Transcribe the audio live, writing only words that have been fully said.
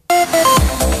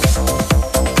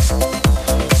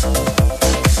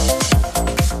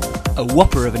A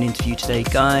whopper of an interview today,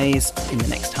 guys. In the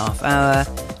next half hour,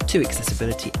 two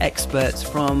accessibility experts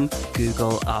from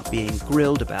Google are being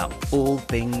grilled about all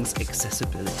things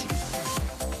accessibility.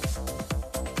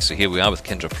 So here we are with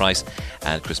Kendra Price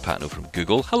and Chris Patno from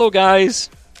Google. Hello, guys.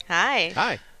 Hi.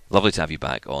 Hi. Lovely to have you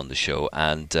back on the show,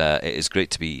 and it is great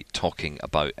to be talking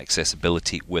about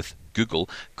accessibility with Google.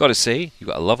 Got to say, you've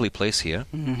got a lovely place here.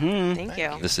 Mm-hmm. Thank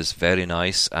you. This is very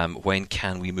nice. When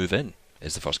can we move in,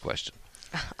 is the first question.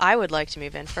 I would like to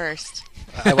move in first.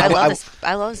 I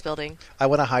love this building. I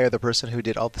want to hire the person who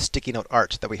did all the sticky note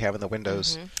art that we have in the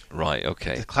windows. Mm-hmm. Right,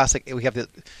 okay. The classic. We have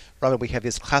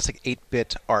this classic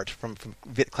 8-bit art from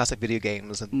classic video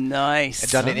games, and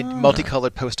Nice. done it in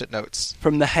multicolored Post-it notes.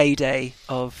 From the heyday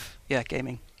of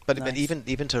gaming. But Nice.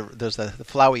 even to there's the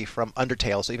Flowey from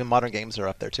Undertale, so even modern games are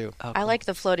up there too. Oh, I cool. like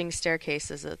the floating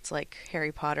staircases. It's like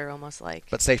Harry Potter, almost like,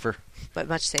 But safer. but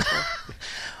much safer.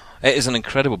 It is an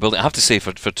incredible building. I have to say,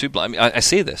 for two blind, I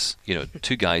say this,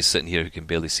 two guys sitting here who can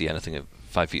barely see anything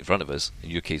 5 feet in front of us. In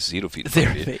your case, 0 feet in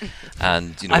front of you.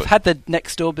 And I've had the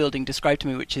next door building described to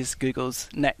me, which is Google's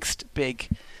next big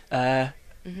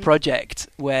project,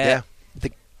 where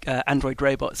the Android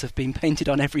robots have been painted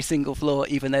on every single floor,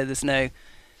 even though there's no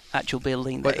actual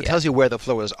building there But it tells you where the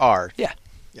floors are. Yeah.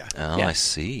 Yeah. Oh, Yeah. I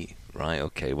see. Right,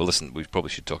 okay. Well, listen, we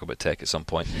probably should talk about tech at some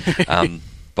point.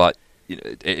 But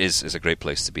it is a great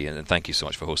place to be in, and thank you so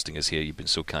much for hosting us here. You've been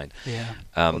so kind. Yeah.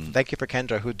 Well, thank you for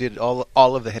Kendra, who did all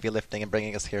of the heavy lifting and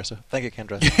bringing us here. So thank you,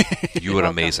 Kendra. You were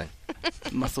amazing.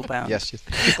 Muscle bound. Yes.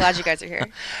 Glad you guys are here.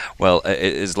 Well, it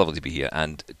is lovely to be here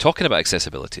and talking about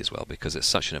accessibility as well, because it's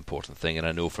such an important thing. And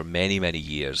I know for many, many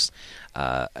years,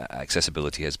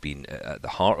 accessibility has been at the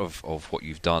heart of what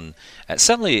you've done.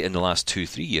 Certainly in the last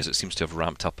 2-3 years, it seems to have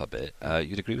ramped up a bit.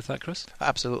 You'd agree with that, Chris?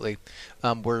 Absolutely.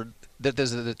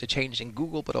 There's a change in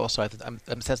Google, but also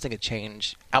I'm sensing a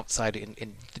change outside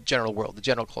in the general world, the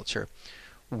general culture,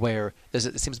 where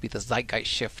it seems to be this zeitgeist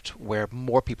shift where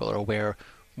more people are aware,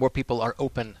 more people are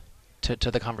open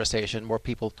to the conversation, more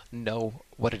people know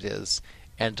what it is,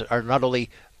 and are not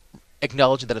only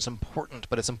acknowledging that it's important,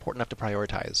 but it's important enough to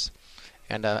prioritize.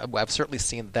 And I've certainly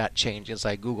seen that change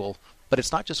inside Google. But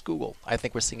it's not just Google. I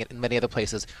think we're seeing it in many other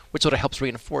places, which sort of helps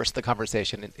reinforce the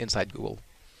conversation inside Google.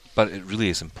 But it really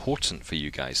is important for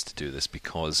you guys to do this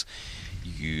because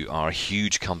you are a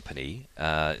huge company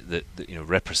that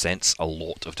represents a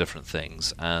lot of different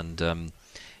things, and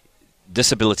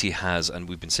disability has, and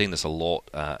we've been saying this a lot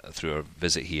through our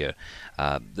visit here,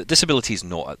 that disability is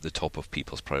not at the top of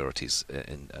people's priorities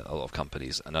in a lot of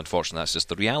companies, and unfortunately that's just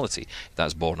the reality.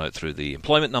 That's borne out through the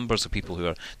employment numbers of people who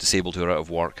are disabled, who are out of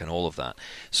work, and all of that.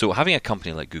 So having a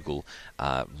company like Google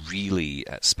really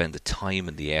spend the time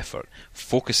and the effort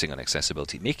focusing on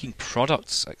accessibility, making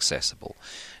products accessible,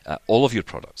 all of your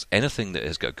products, anything that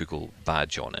has got a Google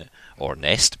badge on it, or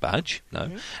Nest badge now,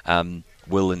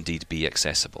 will indeed be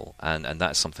accessible, and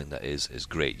that's something that is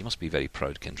great. You must be very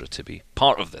proud, Kendra, to be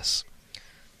part of this.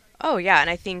 Oh, yeah, and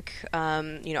I think,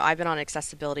 I've been on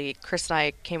accessibility. Chris and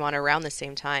I came on around the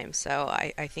same time, so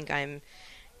I think I'm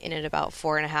in it about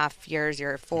 4.5 years,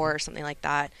 year 4, or something like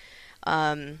that.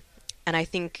 And I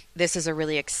think this is a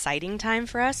really exciting time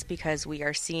for us because we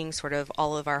are seeing sort of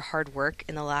all of our hard work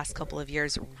in the last couple of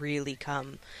years really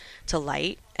come to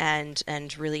light and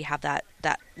really have that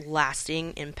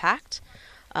lasting impact.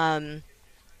 And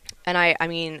I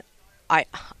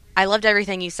loved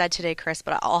everything you said today, Chris,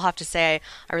 but I'll have to say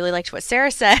I really liked what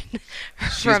Sarah said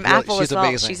from Apple as well.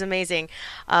 Amazing. She's amazing.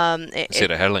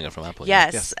 Sarah Herlinger from Apple.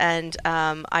 Yes, and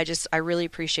I really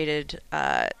appreciated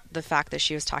the fact that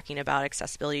she was talking about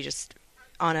accessibility just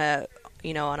on a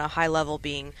high level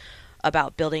being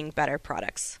about building better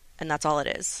products, and that's all it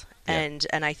is. Yeah.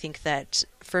 And I think that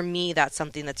for me that's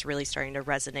something that's really starting to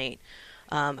resonate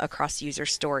across user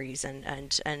stories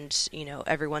and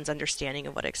everyone's understanding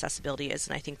of what accessibility is,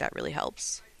 and I think that really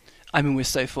helps. I mean, we're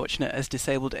so fortunate as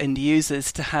disabled end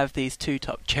users to have these two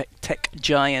top tech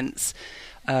giants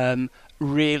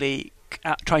really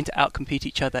trying to outcompete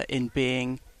each other in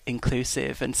being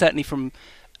inclusive. And certainly from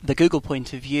the Google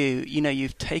point of view,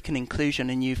 you've taken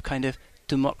inclusion and you've kind of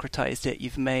democratized it.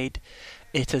 You've made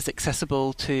it as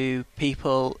accessible to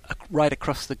people right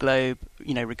across the globe,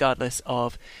 regardless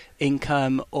of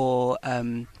income or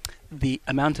the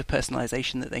amount of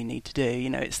personalization that they need to do.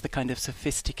 It's the kind of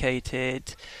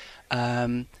sophisticated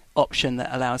option that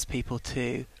allows people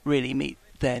to really meet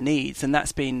their needs, and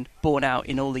that's been borne out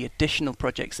in all the additional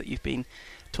projects that you've been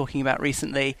talking about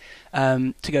recently,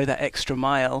 to go that extra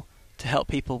mile to help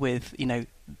people with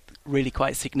really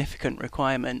quite significant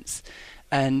requirements.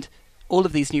 And all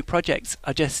of these new projects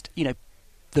are just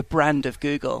the brand of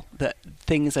Google, that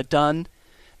things are done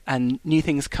and new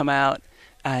things come out,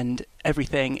 and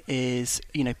everything is,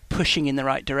 pushing in the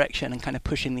right direction and kind of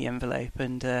pushing the envelope.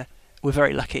 And we're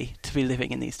very lucky to be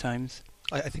living in these times.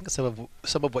 I think some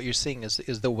of what you're seeing is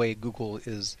the way Google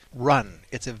is run.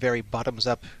 It's a very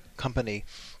bottoms-up company.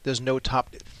 There's no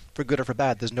top, for good or for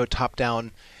bad, there's no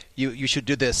top-down, you should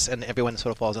do this, and everyone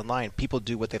sort of falls in line. People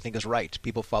do what they think is right.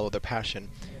 People follow their passion.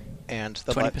 And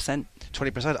 20%.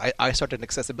 20%. I started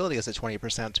accessibility as a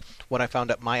 20%. When I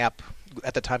found out my app,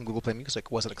 at the time Google Play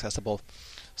Music wasn't accessible,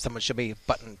 someone showed me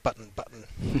button.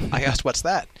 I asked, what's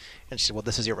that? And she said, well,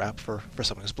 this is your app for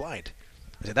someone who's blind.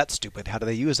 I said, that's stupid. How do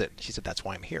they use it? She said, that's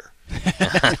why I'm here.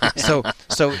 So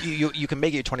you can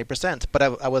make it 20%, but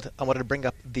I wanted to bring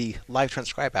up the Live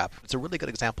Transcribe app. It's a really good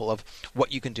example of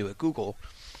what you can do at Google.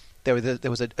 There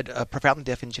was a profoundly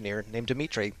deaf engineer named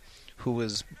Dmitry who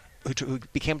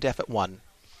became deaf at 1,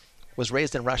 was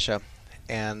raised in Russia,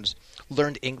 and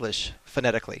learned English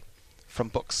phonetically from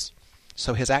books.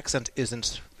 So his accent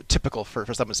isn't typical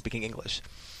for someone speaking English.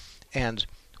 And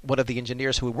one of the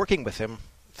engineers who were working with him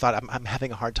thought, I'm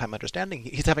having a hard time understanding.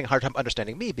 He's having a hard time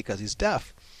understanding me because he's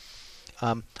deaf.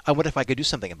 I wonder if I could do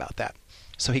something about that.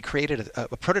 So he created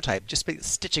a prototype, just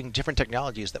stitching different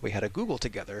technologies that we had at Google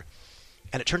together,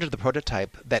 and it turned into the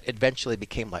prototype that eventually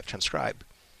became Live Transcribe.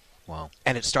 Wow.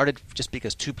 And it started just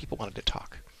because 2 people wanted to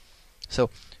talk. So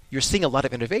you're seeing a lot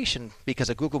of innovation because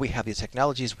at Google we have these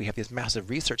technologies, we have this massive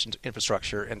research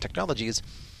infrastructure and technologies,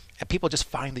 and people just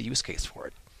find the use case for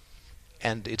it.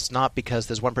 And it's not because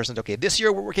there's one person, okay, this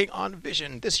year we're working on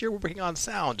vision, this year we're working on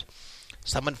sound.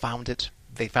 Someone found it,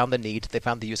 they found the need, they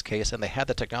found the use case, and they had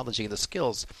the technology and the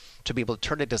skills to be able to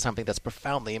turn it into something that's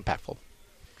profoundly impactful.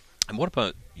 And what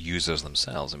about users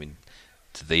themselves? I mean,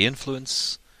 do they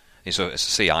influence? So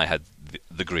say I had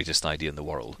the greatest idea in the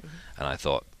world, and I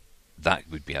thought that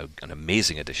would be an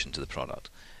amazing addition to the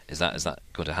product. Is that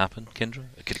going to happen, Kyndra?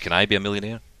 Can I be a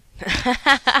millionaire?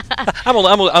 I only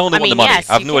want the money. Yes,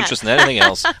 I have no interest in anything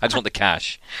else. I just want the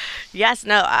cash. Yes,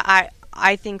 no,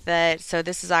 I think that, so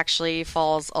this is actually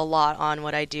falls a lot on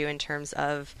what I do in terms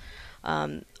of,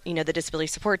 the disability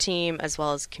support team, as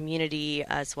well as community,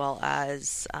 as well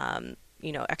as,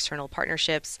 external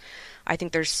partnerships. I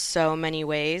think there's so many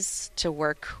ways to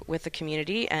work with the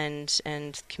community and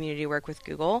community work with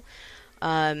Google.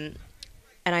 And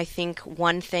I think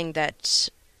one thing that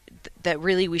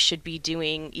really we should be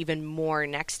doing even more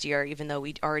next year, even though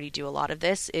we already do a lot of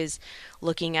this, is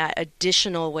looking at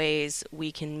additional ways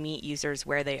we can meet users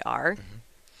where they are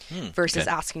versus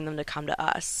asking them to come to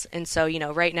us. And so,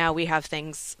 right now we have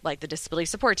things like the disability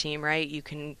support team, right? You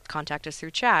can contact us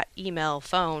through chat, email,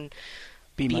 phone,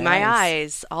 Be My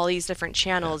Eyes, all these different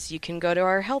channels. Yeah. You can go to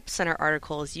our Help Center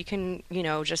articles. You can,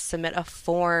 just submit a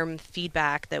form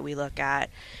feedback that we look at.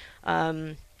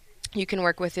 You can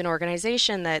work with an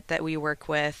organization that we work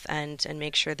with and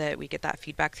make sure that we get that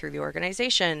feedback through the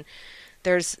organization.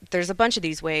 There's a bunch of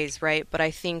these ways, right? But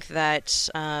I think that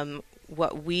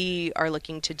what we are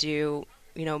looking to do,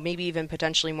 maybe even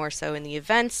potentially more so in the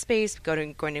event space,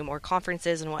 going to more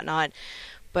conferences and whatnot,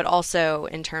 but also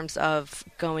in terms of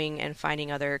going and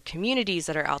finding other communities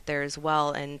that are out there as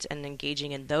well and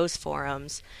engaging in those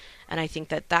forums. And I think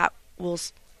that will...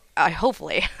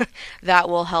 hopefully that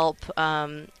will help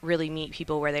really meet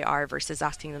people where they are versus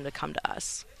asking them to come to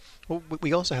us. Well,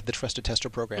 we also have the Trusted Tester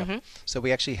program. So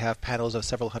we actually have panels of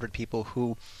several hundred people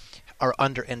who are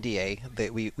under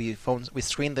NDA. We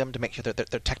screen them to make sure that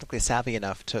they're technically savvy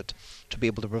enough to be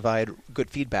able to provide good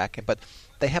feedback, but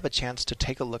they have a chance to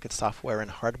take a look at software and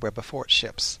hardware before it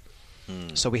ships.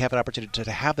 So we have an opportunity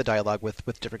to have the dialogue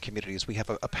with different communities. We have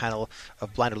a panel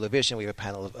of blind or low vision. We have a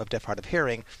panel of deaf, hard of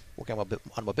hearing, working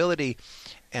on mobility.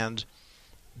 And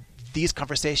these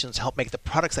conversations help make the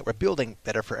products that we're building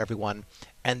better for everyone.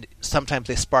 And sometimes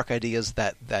they spark ideas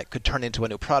that could turn into a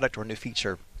new product or a new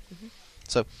feature.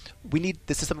 So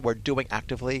this is something we're doing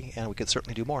actively, and we could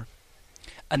certainly do more.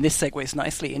 And this segues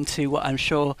nicely into what I'm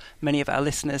sure many of our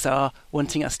listeners are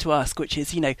wanting us to ask, which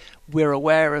is, we're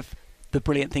aware of the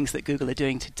brilliant things that Google are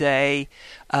doing today,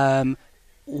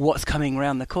 what's coming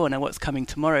around the corner, what's coming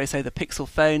tomorrow. So the Pixel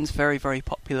phones, very, very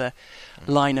popular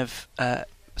line of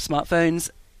smartphones.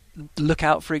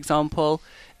 Lookout, for example,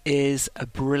 is a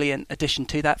brilliant addition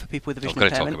to that for people with a vision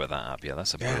impairment. I've got to talk about that app. Yeah,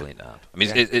 that's a brilliant app. I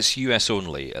mean, it's US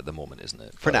only at the moment, isn't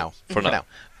it? For now.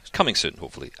 It's coming soon,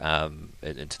 hopefully,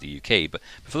 into the UK. But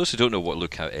for those who don't know what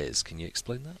Lookout is, can you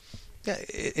explain that? Yeah,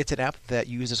 it's an app that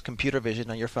uses computer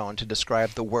vision on your phone to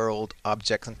describe the world,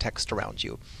 objects, and text around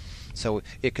you. So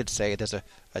it could say there's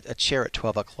a chair at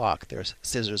 12 o'clock, there's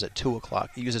scissors at 2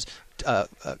 o'clock. It uses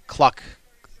clock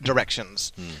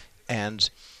directions,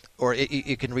 or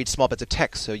it can read small bits of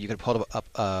text. So you can pull up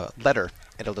a letter,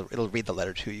 and it'll read the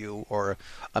letter to you, or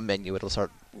a menu. It'll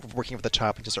start working from the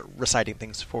top and just start reciting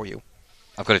things for you.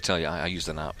 I've got to tell you, I used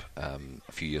an app a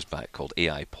few years back called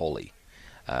AI Polly,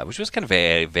 which was kind of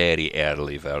a very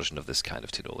early version of this kind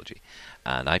of technology.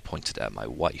 And I pointed at my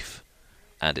wife,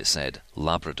 and it said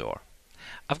Labrador.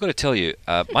 I've got to tell you,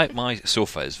 my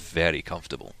sofa is very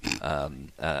comfortable,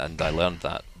 and I learned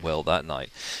that that night.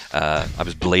 I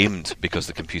was blamed because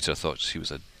the computer thought she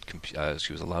was a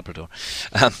Labrador.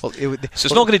 So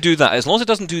it's not going to do that. As long as it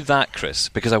doesn't do that, Chris,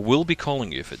 because I will be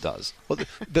calling you if it does. Well,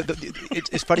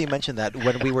 it's funny you mentioned that.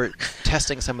 When we were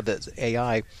testing some of the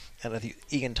AI, and I think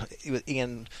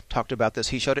Ian talked about this,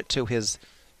 he showed it to his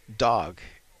dog,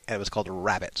 and it was called a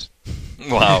rabbit.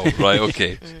 Wow, right,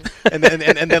 okay. and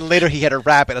then later he had a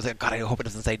rabbit. I was like, God, I hope it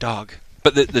doesn't say dog.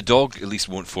 But the dog at least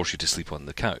won't force you to sleep on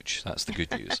the couch. That's the good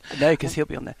news. No, because he'll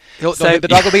be on there. The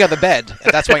dog will be on the bed,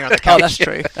 and that's why you're on the couch. Oh, that's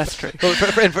true. That's true. Well,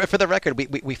 for the record,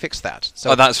 we fixed that.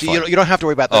 So that's fine. You don't have to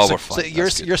worry about that. Oh, so, we're fine.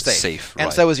 So you're safe. Safe, and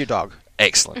right. so is your dog.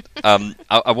 Excellent.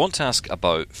 I want to ask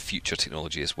about future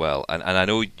technology as well, and I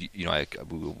know I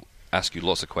will ask you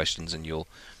lots of questions, and you'll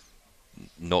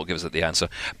not give us the answer.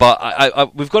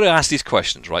 But we've got to ask these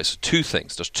questions, right? So two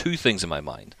things. There's two things in my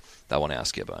mind that I want to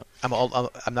ask you about. I'm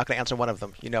not going to answer one of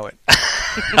them. You know it.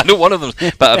 I know one of them,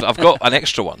 but I've got an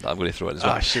extra one that I'm going to throw in as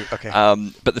well. Oh, shoot. Okay.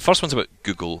 But the first one's about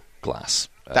Google Glass.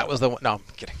 That was the one. No, I'm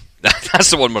kidding.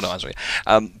 That's the one we're not answering.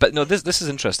 But no, this is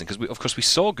interesting because of course we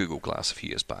saw Google Glass a few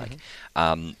years back,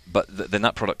 but then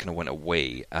that product kind of went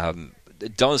away.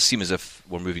 It does seem as if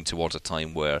we're moving towards a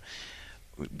time where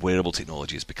wearable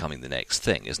technology is becoming the next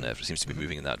thing, isn't it? It seems to be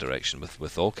moving in that direction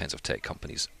with all kinds of tech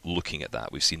companies looking at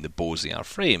that. We've seen the Bose AR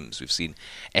frames, we've seen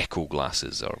Echo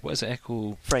glasses, or what is it,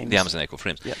 Echo? Frames. The Amazon Echo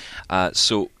frames. Yep.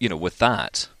 So, with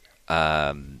that,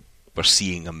 we're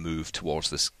seeing a move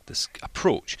towards this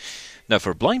approach. Now,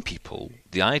 for blind people,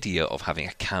 the idea of having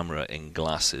a camera in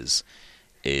glasses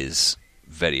is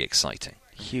very exciting.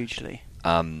 Hugely.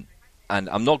 And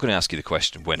I'm not going to ask you the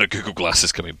question, when are Google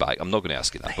Glasses coming back? I'm not going to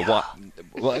ask you that. But what?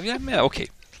 Well, yeah, okay.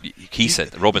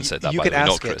 Robin said that, by the way,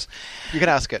 not Chris. You can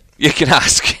ask it. You can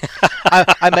ask.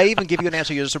 I may even give you an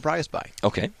answer you're surprised by.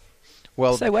 Okay.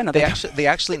 Well, so when are they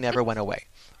actually never went away.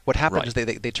 What happened is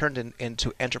Right. they turned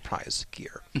into enterprise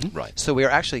gear. Mm-hmm. Right. So we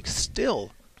are actually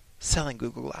still selling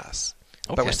Google Glass,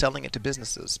 but Okay. we're selling it to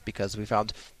businesses because we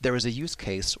found there is a use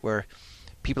case where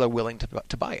people are willing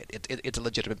to buy it. It's a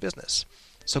legitimate business.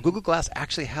 So Google Glass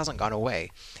actually hasn't gone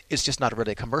away. It's just not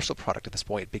really a commercial product at this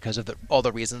point because of all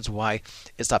the reasons why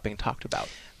it's not being talked about.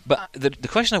 But the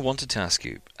question I wanted to ask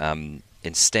you,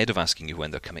 instead of asking you when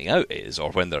they're coming out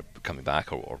or when they're coming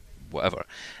back or whatever,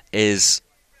 is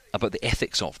about the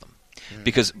ethics of them.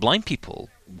 Because blind people,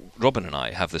 Robin and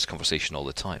I have this conversation all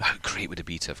the time. How great would it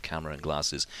be to have camera and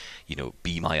glasses?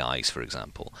 Be My Eyes, for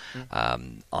example,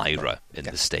 Ira in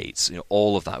the States.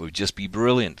 All of that would just be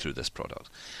brilliant through this product.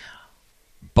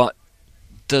 But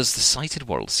does the sighted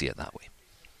world see it that way?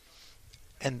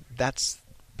 And that's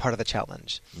part of the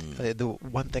challenge. The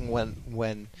one thing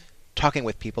when talking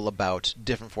with people about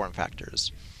different form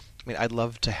factors, I'd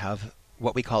love to have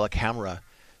what we call a camera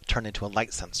turn into a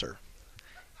light sensor.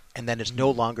 And then it's no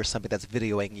longer something that's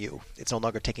videoing you. It's no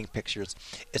longer taking pictures.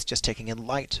 It's just taking in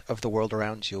light of the world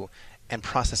around you and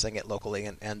processing it locally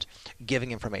and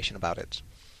giving information about it.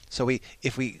 So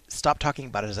if we stop talking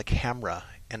about it as a camera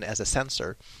and as a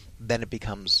sensor, then it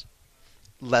becomes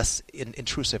less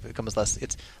intrusive. It becomes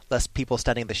it's less people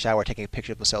standing in the shower taking a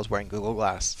picture of themselves wearing Google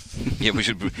Glass. Yeah, we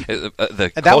should.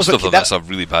 The cost of them, that's a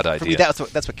really bad idea. For me, that's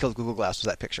what killed Google Glass was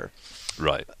that picture.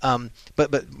 Right.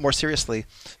 But more seriously,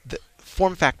 the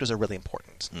form factors are really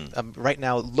important. Right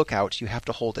now, Lookout, you have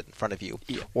to hold it in front of you,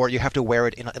 or you have to wear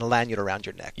it in a lanyard around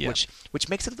your neck, which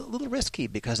makes it a little risky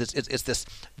because it's this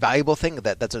valuable thing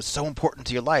that's so important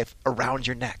to your life around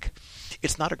your neck.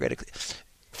 It's not a great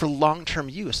for long-term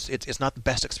use. It's not the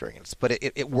best experience, but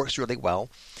it works really well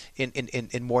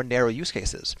in more narrow use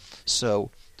cases. So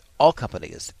all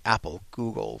companies, Apple,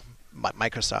 Google,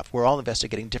 Microsoft, we're all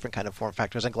investigating different kind of form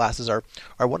factors, and glasses are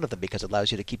one of them because it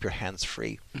allows you to keep your hands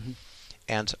free. Mm-hmm.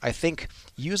 And I think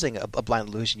using a blind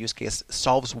illusion use case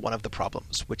solves one of the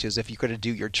problems, which is if you're going to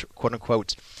do your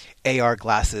quote-unquote AR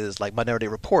glasses like Minority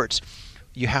Report,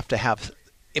 you have to have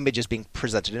images being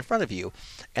presented in front of you,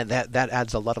 and that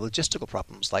adds a lot of logistical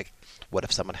problems. Like, what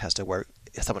if someone has to wear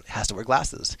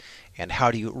glasses, and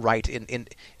how do you write in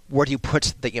where do you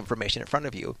put the information in front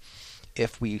of you?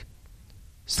 If we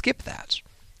skip that,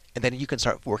 and then you can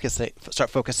start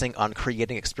focusing on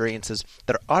creating experiences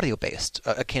that are audio based,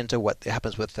 akin to what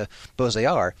happens with the Bose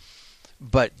AR.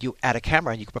 But you add a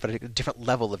camera and you can provide a different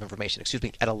level of information. Excuse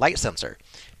me, add a light sensor,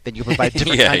 then you provide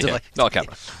different kinds of light. Not a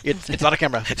camera. It's not a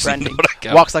camera. It's branding. not a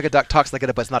camera. Walks like a duck, talks like a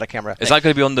duck, but it's not a camera. Is that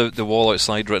going to be on the wall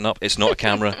outside written up? It's not a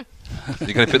camera.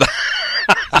 You're going to put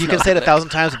that? You can say it 1,000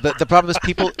 times, but the problem is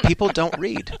people don't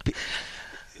read.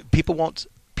 People won't.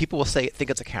 People will think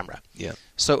it's a camera. Yeah.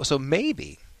 So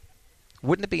maybe,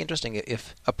 wouldn't it be interesting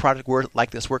if a product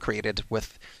like this were created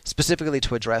with specifically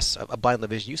to address a blind low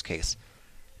vision use case?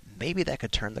 Maybe that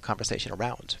could turn the conversation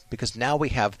around, because now we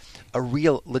have a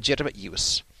real legitimate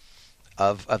use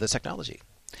of this technology.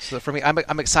 So for me,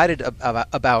 I'm excited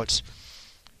about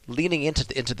leaning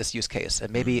into this use case,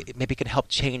 and maybe it can help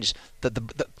change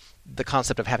the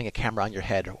concept of having a camera on your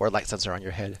head or a light sensor on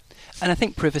your head. And I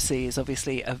think privacy is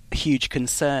obviously a huge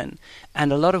concern.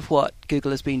 And a lot of what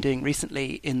Google has been doing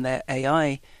recently in their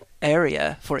AI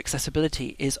area for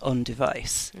accessibility is on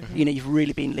device. Mm-hmm. You've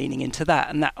really been leaning into that,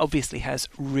 and that obviously has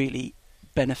really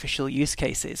beneficial use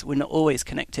cases. We're not always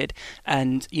connected,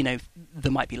 and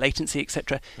there might be latency,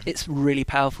 etc. Mm-hmm. It's really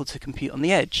powerful to compute on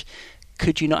the edge.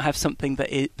 Could you not have something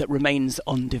that remains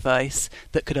on device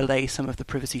that could allay some of the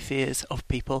privacy fears of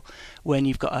people when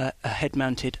you've got a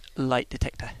head-mounted light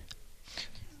detector?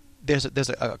 There's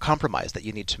a compromise that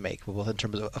you need to make, both in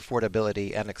terms of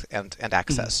affordability and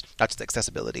access, not just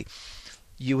accessibility.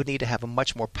 You would need to have a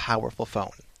much more powerful phone,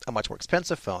 a much more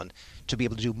expensive phone, to be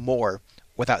able to do more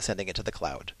without sending it to the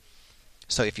cloud.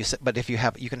 So you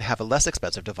can have a less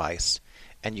expensive device,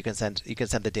 and you can send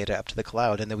the data up to the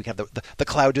cloud, and then we can have the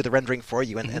cloud do the rendering for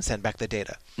you and send back the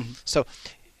data. Mm-hmm. So,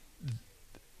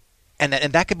 and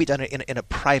that could be done in a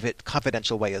private,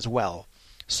 confidential way as well.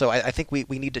 So I think we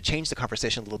need to change the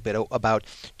conversation a little bit about,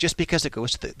 just because it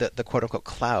goes to the quote-unquote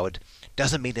cloud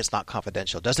doesn't mean it's not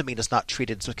confidential, doesn't mean it's not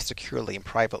treated securely and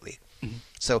privately. Mm-hmm.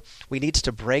 So we need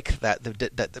to break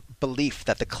the belief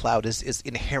that the cloud is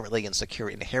inherently insecure,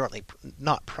 inherently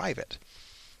not private.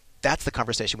 That's the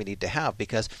conversation we need to have,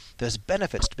 because there's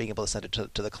benefits to being able to send it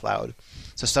to the cloud.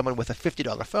 So someone with a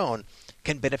 $50 phone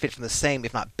can benefit from the same,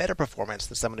 if not better, performance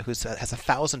than someone who has a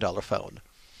 $1,000 phone.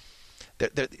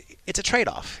 It's a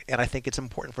trade-off, and I think it's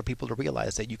important for people to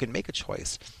realize that you can make a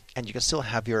choice, and you can still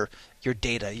have your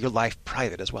data, your life,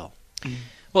 private as well. Mm.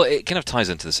 Well, it kind of ties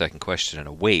into the second question in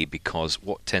a way, because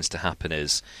what tends to happen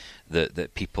is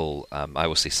that people, I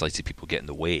always say sighted people get in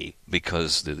the way,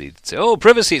 because they say, oh,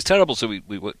 privacy is terrible, so we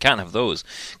can't have those,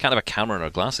 can't have a camera in our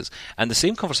glasses. And the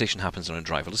same conversation happens on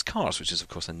driverless cars, which is, of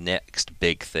course, the next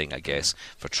big thing, I guess,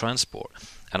 for transport.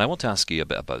 And I want to ask you a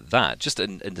bit about that, just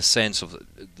in the sense of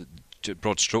the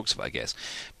broad strokes of it, I guess,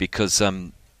 because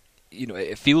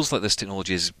it feels like this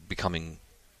technology is becoming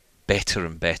better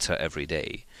and better every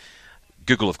day.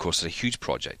 Google, of course, is a huge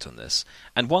project on this,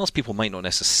 and whilst people might not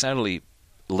necessarily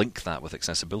link that with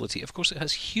accessibility, of course it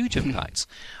has huge impacts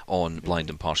on blind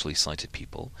and partially sighted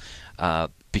people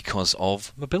because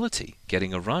of mobility,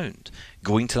 getting around,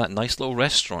 going to that nice little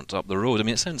restaurant up the road. I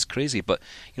mean, it sounds crazy, but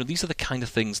these are the kind of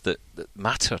things that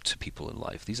matter to people in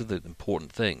life. These are the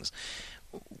important things.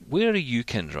 Where are you,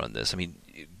 Kendra, on this? I mean,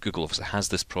 Google obviously has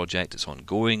this project, it's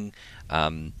ongoing.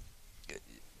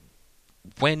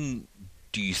 When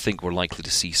do you think we're likely to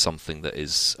see something that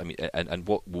is, and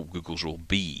what will Google's role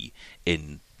be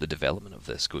in the development of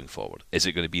this going forward? Is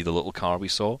it going to be the little car we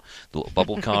saw, the little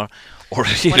bubble car? Or,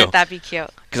 Wouldn't that be cute?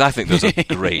 Because I think those are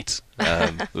great.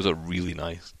 Those are really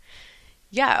nice.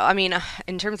 Yeah, I mean,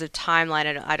 in terms of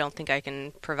timeline, I don't think I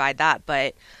can provide that,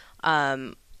 but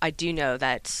I do know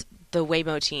that the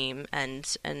Waymo team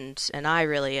and I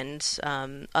really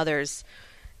and others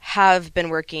have been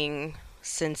working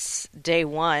since day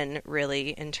one, really,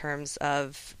 in terms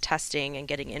of testing and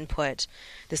getting input.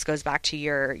 This goes back to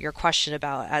your question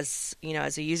about, as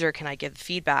a user, can I give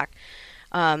feedback?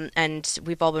 And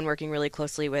we've all been working really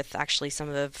closely with actually some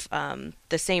of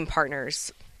the same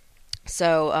partners.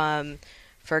 So,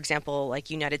 for example, like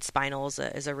United Spinal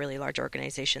is a really large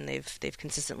organization they've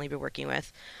consistently been working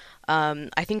with.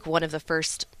 I think one of the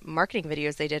first marketing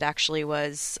videos they did actually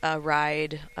was a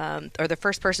ride, or the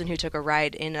first person who took a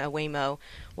ride in a Waymo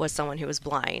was someone who was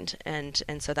blind, and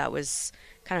so that was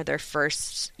kind of their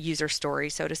first user story,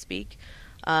 so to speak.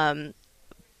 I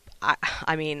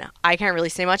mean, I can't really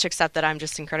say much except that I'm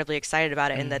just incredibly excited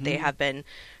about it, and that they have been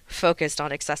focused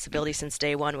on accessibility since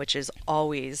day one, which is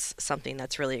always something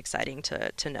that's really exciting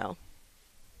to know.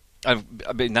 I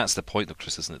mean, that's the point, though,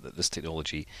 Chris, isn't it? That this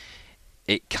technology,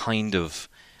 it's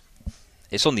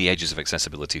on the edges of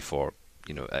accessibility for,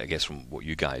 I guess from what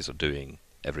you guys are doing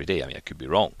every day. I mean, I could be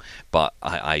wrong, but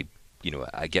I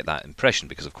get that impression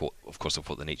because of course of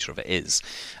what the nature of it is.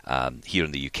 Here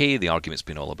in the UK, the argument's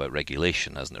been all about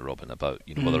regulation, hasn't it, Robin? About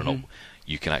whether or not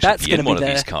you can actually be in one of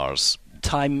these cars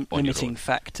on your limiting own.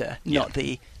 factor, Yeah.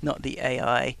 not the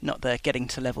AI, not the getting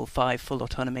to level 5 full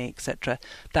autonomy, etc.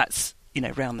 That's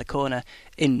round the corner.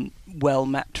 In well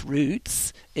mapped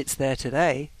routes, it's there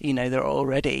today. There are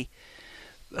already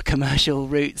commercial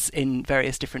routes in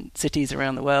various different cities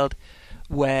around the world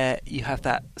where you have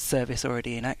that service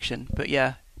already in action. But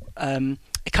yeah,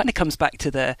 it kind of comes back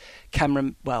to the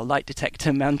camera, light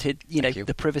detector mounted,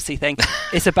 the privacy thing.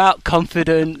 It's about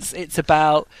confidence. It's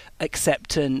about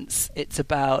acceptance. It's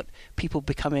about people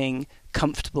becoming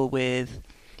comfortable with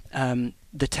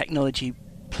the technology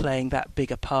playing that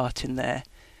bigger part in their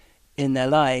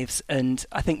lives. And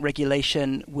I think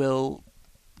regulation will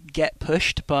get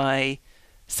pushed by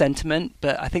sentiment,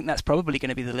 but I think that's probably going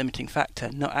to be the limiting factor,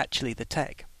 not actually the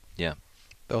tech. Yeah.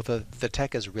 Though the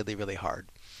tech is really, really hard.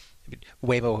 I mean,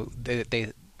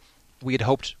 Waymo, we had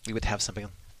hoped we would have something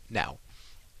now,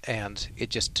 and it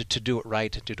just to do it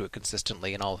right and to do it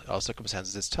consistently in all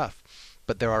circumstances is tough.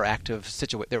 But there are active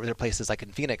there are places like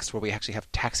in Phoenix where we actually have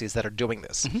taxis that are doing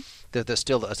this. Mm-hmm. There's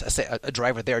still a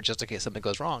driver there just in case something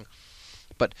goes wrong,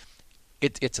 but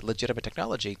it's a legitimate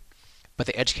technology. But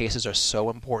the edge cases are so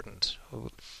important.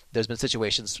 There's been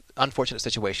unfortunate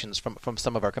situations from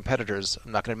some of our competitors.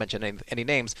 I'm not going to mention any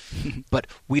names, but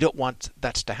we don't want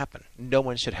that to happen. No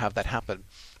one should have that happen.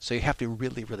 So you have to be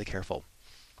really, really careful.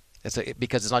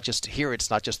 Because it's not just here.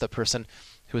 It's not just the person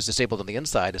who is disabled on the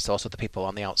inside. It's also the people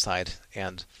on the outside,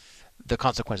 and the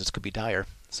consequences could be dire.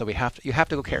 So you have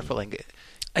to go careful. And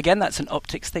again, that's an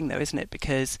optics thing, though, isn't it?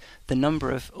 Because the number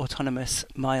of autonomous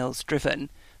miles driven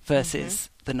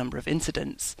versus the number of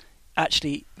incidents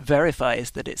actually verifies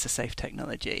that it's a safe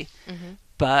technology. Mm-hmm.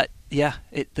 But yeah,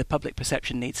 the public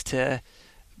perception needs to,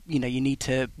 you need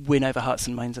to win over hearts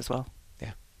and minds as well.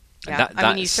 Yeah, I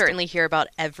mean, you certainly hear about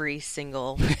every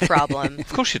single problem.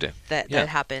 Of course you do. That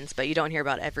happens, but you don't hear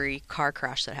about every car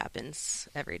crash that happens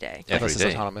every day. Unless it's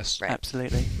autonomous. Right.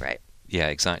 Absolutely. Right. Yeah,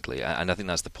 exactly. And I think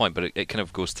that's the point. But it kind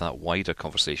of goes to that wider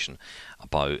conversation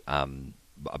about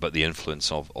the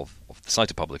influence of the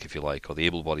sighted public, if you like, or the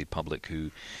able-bodied public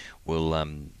who will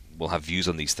have views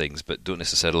on these things but don't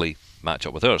necessarily match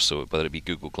up with ours. So whether it be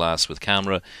Google Glass with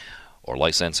camera or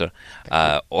light sensor,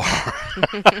 or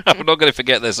we're not going to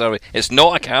forget this, are we? It's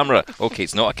not a camera. Okay,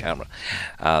 it's not a camera.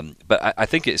 But I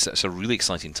think it's a really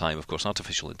exciting time. Of course,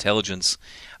 artificial intelligence,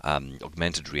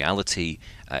 augmented reality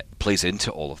plays into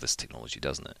all of this technology,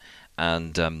 doesn't it?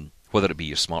 And whether it be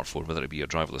your smartphone, whether it be your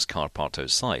driverless car parked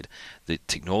outside, the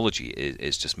technology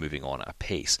is just moving on at a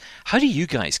pace. How do you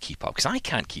guys keep up? Because I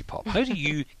can't keep up. How do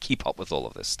you keep up with all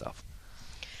of this stuff?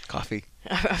 Coffee.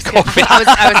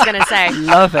 I was going to say.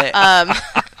 Love it.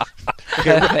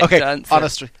 Okay.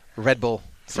 Honestly, Red Bull.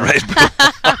 Red Bull.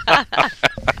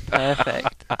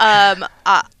 Perfect.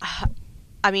 I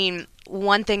mean,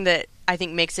 one thing that I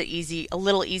think makes it a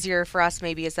little easier for us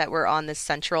maybe is that we're on this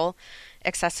central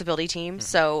accessibility team. Mm-hmm.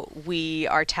 So we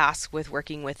are tasked with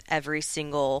working with every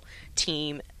single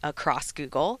team across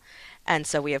Google. And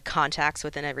so we have contacts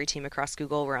within every team across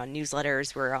Google. We're on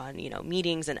newsletters, we're on,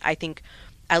 meetings. And I think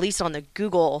at least on the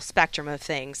Google spectrum of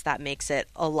things, that makes it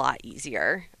a lot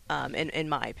easier, in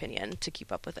my opinion, to keep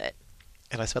up with it.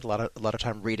 And I spent a lot of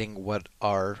time reading what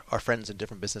our friends in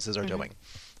different businesses are doing.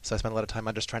 So I spent a lot of time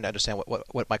just trying to understand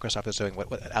what Microsoft is doing,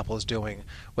 what Apple is doing,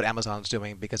 what Amazon is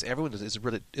doing, because everyone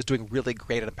is doing really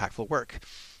great and impactful work.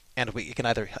 And it can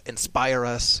either inspire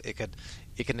us, it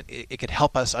could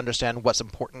help us understand what's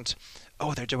important.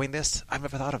 Oh, they're doing this. I've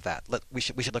never thought of that. We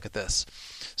should look at this.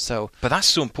 So, but that's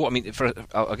so important. I mean,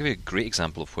 I'll give you a great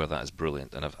example of where that is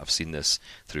brilliant, and I've seen this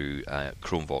through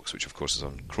Chromevox, which of course is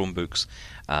on Chromebooks,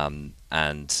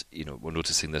 and we're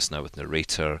noticing this now with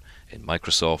Narrator in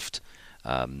Microsoft.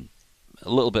 A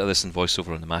little bit of this in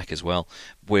VoiceOver on the Mac as well,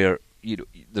 where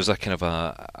there's a kind of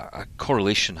a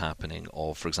correlation happening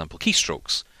of, for example,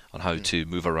 keystrokes on how to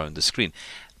move around the screen.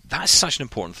 That's such an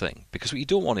important thing, because what you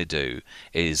don't want to do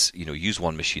is use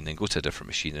one machine then go to a different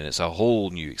machine and it's a whole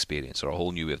new experience or a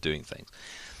whole new way of doing things.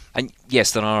 And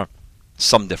yes, there are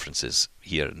some differences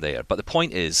here and there, but the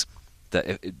point is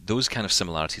that those kind of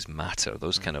similarities matter.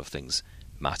 Those kind of things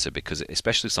matter, because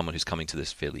especially someone who's coming to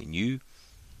this fairly new,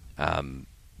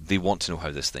 they want to know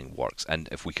how this thing works. And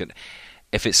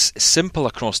if it's simple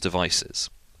across devices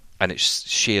and it's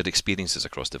shared experiences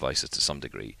across devices to some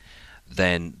degree,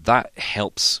 then that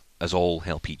helps us all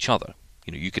help each other.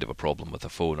 You could have a problem with a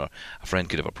phone, or a friend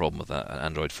could have a problem with an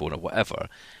Android phone or whatever,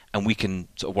 and we can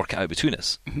sort of work it out between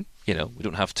us. Mm-hmm. We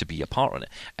don't have to be apart on it.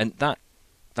 And that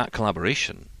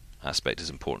collaboration aspect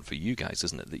is important for you guys,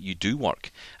 isn't it? That you do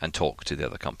work and talk to the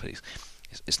other companies.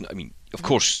 Of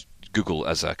course, Google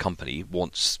as a company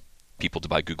wants people to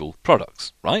buy Google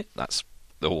products, right? That's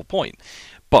the whole point.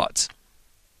 But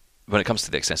when it comes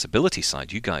to the accessibility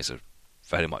side, you guys are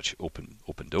very much open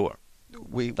door.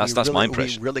 That's really, my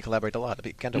impression. We really collaborate a lot. I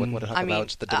mean, Kendra, want to talk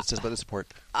about the disability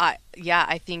support? Yeah,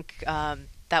 I think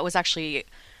that was actually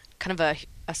kind of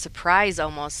a surprise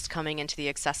almost coming into the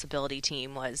accessibility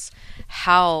team was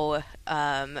how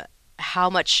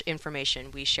much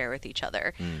information we share with each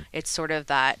other. It's sort of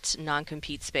that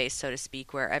non-compete space, so to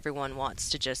speak, where everyone wants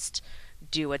to just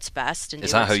do what's best and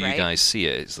is do that what's how right. you guys see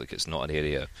it? It's like it's not an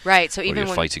area right. So where even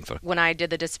you're fighting for. When I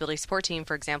did the disability support team,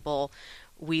 for example,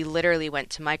 we literally went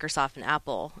to Microsoft and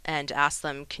Apple and asked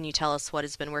them, can you tell us what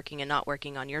has been working and not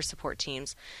working on your support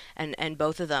teams? And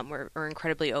both of them were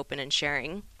incredibly open and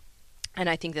sharing. And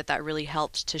I think that really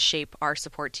helped to shape our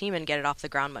support team and get it off the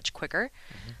ground much quicker.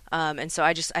 And so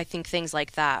I think things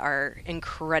like that are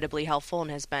incredibly helpful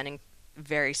and has been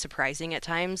very surprising at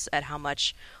times at how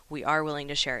much we are willing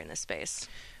to share in this space.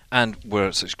 And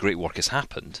where such great work has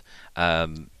happened,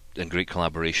 and great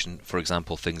collaboration, for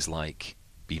example, things like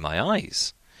Be My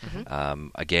Eyes.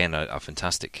 Again, a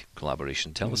fantastic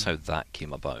collaboration. Tell us how that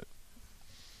came about.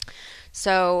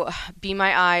 So, Be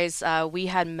My Eyes, we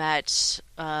had met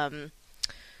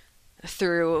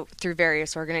through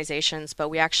various organizations, but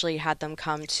we actually had them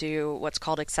come to what's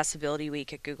called Accessibility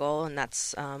Week at Google, and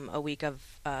that's a week of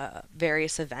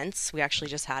various events. We actually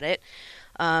just had it,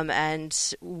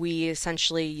 and we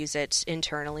essentially use it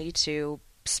internally to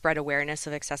spread awareness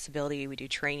of accessibility. We do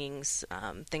trainings,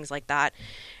 things like that.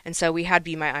 And so we had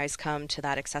Be My Eyes come to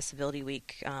that Accessibility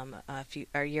Week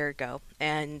a year ago,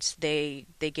 and they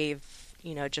gave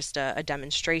just a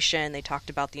demonstration. They talked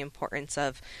about the importance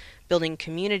of building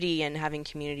community and having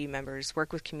community members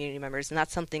work with community members, and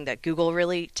that's something that Google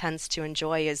really tends to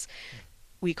enjoy. Is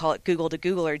we call it Google to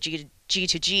Google or G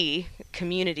to G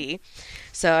community.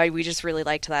 So we just really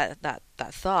liked that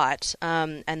thought.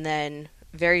 And then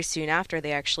very soon after,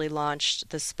 they actually launched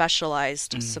the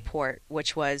specialized support,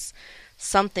 which was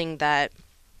something that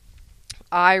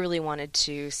I really wanted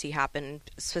to see happen,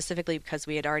 specifically because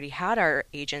we had already had our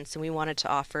agents and we wanted to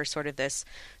offer sort of this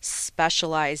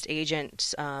specialized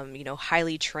agent,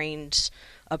 highly trained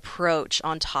approach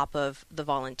on top of the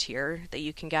volunteer that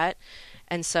you can get.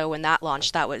 And so when that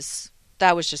launched, that was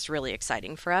just really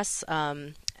exciting for us.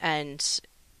 And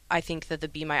I think that the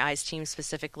Be My Eyes team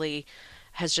specifically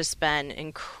has just been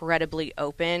incredibly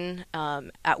open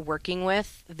at working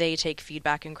with. They take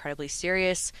feedback incredibly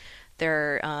serious.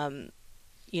 They're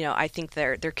I think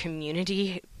their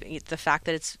community, the fact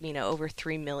that it's over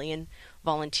 3 million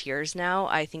volunteers now,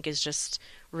 I think is just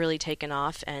really taken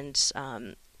off. And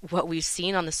what we've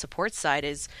seen on the support side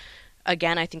is,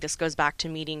 again, I think this goes back to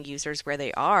meeting users where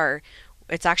they are.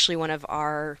 It's actually one of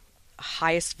our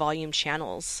highest volume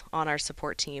channels on our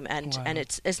support team, and Wow. and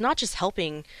it's not just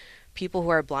helping people who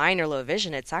are blind or low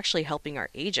vision. It's actually helping our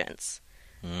agents.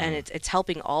 And it's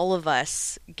helping all of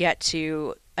us get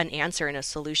to an answer and a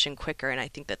solution quicker. And I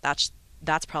think that's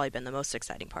probably been the most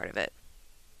exciting part of it.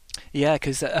 Yeah,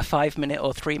 because a 5-minute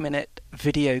or 3-minute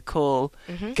video call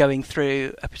going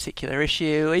through a particular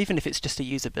issue, or even if it's just a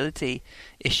usability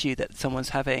issue that someone's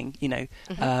having,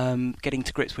 getting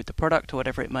to grips with the product or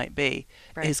whatever it might be,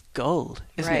 Right. is gold,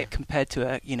 isn't Right. it? Compared to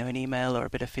an email or a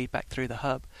bit of feedback through the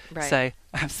hub. Right. So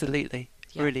absolutely,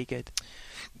 Yeah. really good.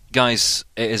 Guys,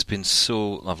 it has been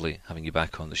so lovely having you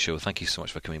back on the show. Thank you so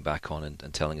much for coming back on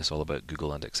and telling us all about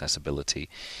Google and accessibility.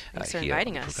 Thanks for here on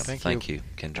inviting the us. program. Thank Thank you,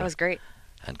 Kendra That was great.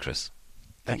 and Chris.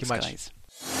 Thank you Thanks, much.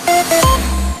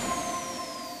 guys.